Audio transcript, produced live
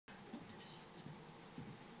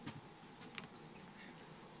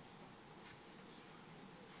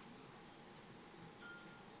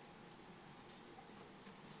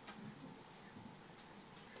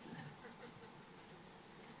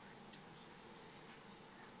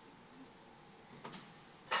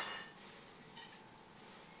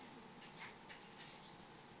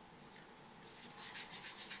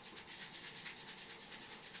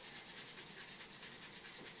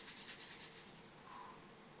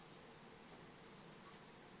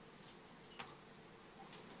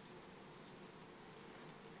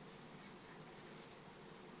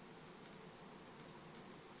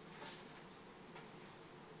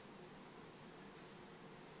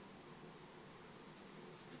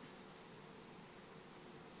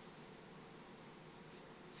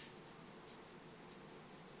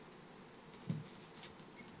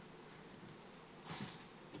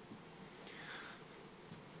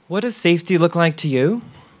What does safety look like to you?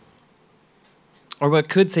 Or what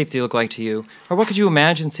could safety look like to you? Or what could you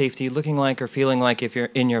imagine safety looking like or feeling like if you're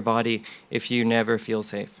in your body if you never feel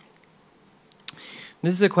safe?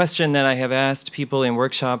 This is a question that I have asked people in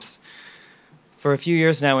workshops for a few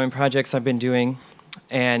years now in projects I've been doing,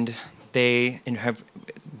 and they have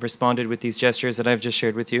responded with these gestures that I've just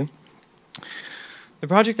shared with you. The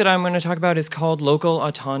project that I'm going to talk about is called Local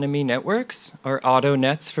Autonomy Networks, or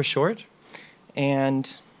AutoNets for short.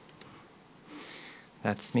 And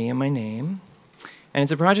that's me and my name. And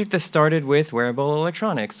it's a project that started with wearable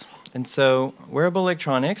electronics. And so wearable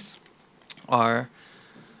electronics are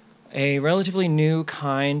a relatively new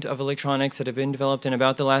kind of electronics that have been developed in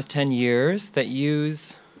about the last 10 years that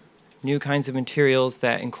use new kinds of materials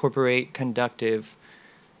that incorporate conductive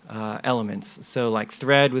elements. So like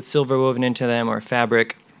thread with silver woven into them, or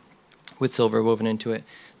fabric with silver woven into it,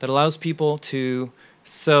 that allows people to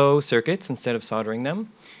sew circuits instead of soldering them,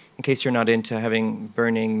 in case you're not into having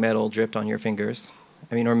burning metal dripped on your fingers.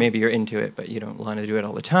 I mean, or maybe you're into it, but you don't want to do it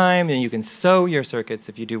all the time, and you can sew your circuits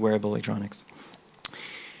if you do wearable electronics.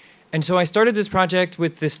 And so I started this project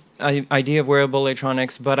with this idea of wearable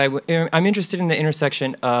electronics, but I'm interested in the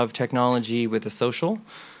intersection of technology with the social.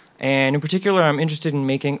 And in particular, I'm interested in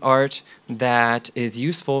making art that is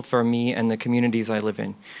useful for me and the communities I live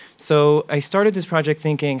in. So I started this project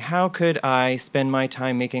thinking, how could I spend my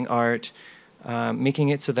time making art, making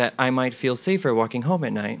it so that I might feel safer walking home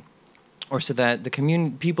at night, or so that the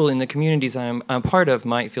people in the communities I'm part of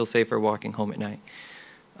might feel safer walking home at night.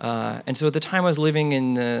 And so at the time I was living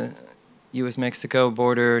in the US-Mexico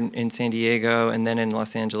border in San Diego and then in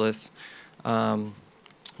Los Angeles,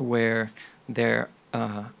 where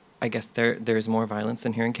I guess there's more violence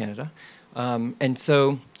than here in Canada. And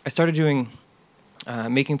so I started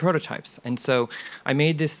making prototypes. And so I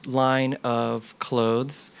made this line of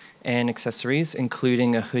clothes and accessories,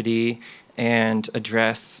 including a hoodie and a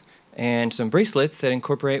dress and some bracelets that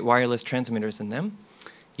incorporate wireless transmitters in them,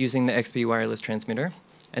 using the XB wireless transmitter.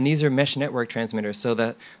 And these are mesh network transmitters, so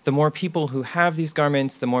that the more people who have these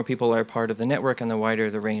garments, the more people are part of the network and the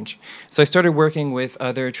wider the range. So I started working with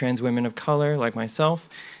other trans women of color, like myself,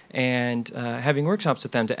 and having workshops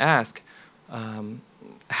with them to ask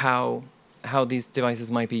how these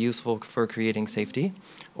devices might be useful for creating safety,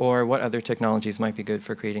 or what other technologies might be good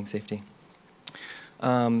for creating safety.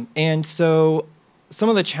 And so some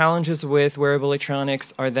of the challenges with wearable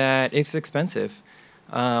electronics are that it's expensive.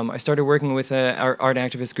 I started working with our art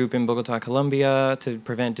activist group in Bogota, Colombia, to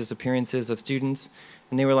prevent disappearances of students.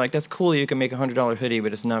 And they were like, that's cool, you can make a $100 hoodie,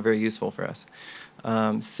 but it's not very useful for us.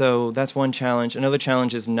 So that's one challenge. Another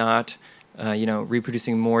challenge is not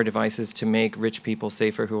reproducing more devices to make rich people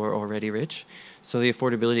safer who are already rich. So the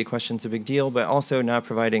affordability question is a big deal, but also not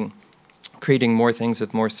creating more things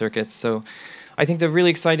with more circuits. So I think the really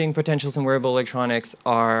exciting potentials in wearable electronics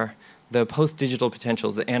are the post-digital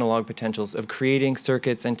potentials, the analog potentials of creating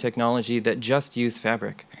circuits and technology that just use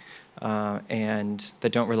fabric and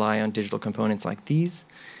that don't rely on digital components like these.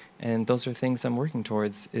 And those are things I'm working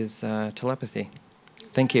towards, is telepathy.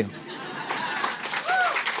 Thank you.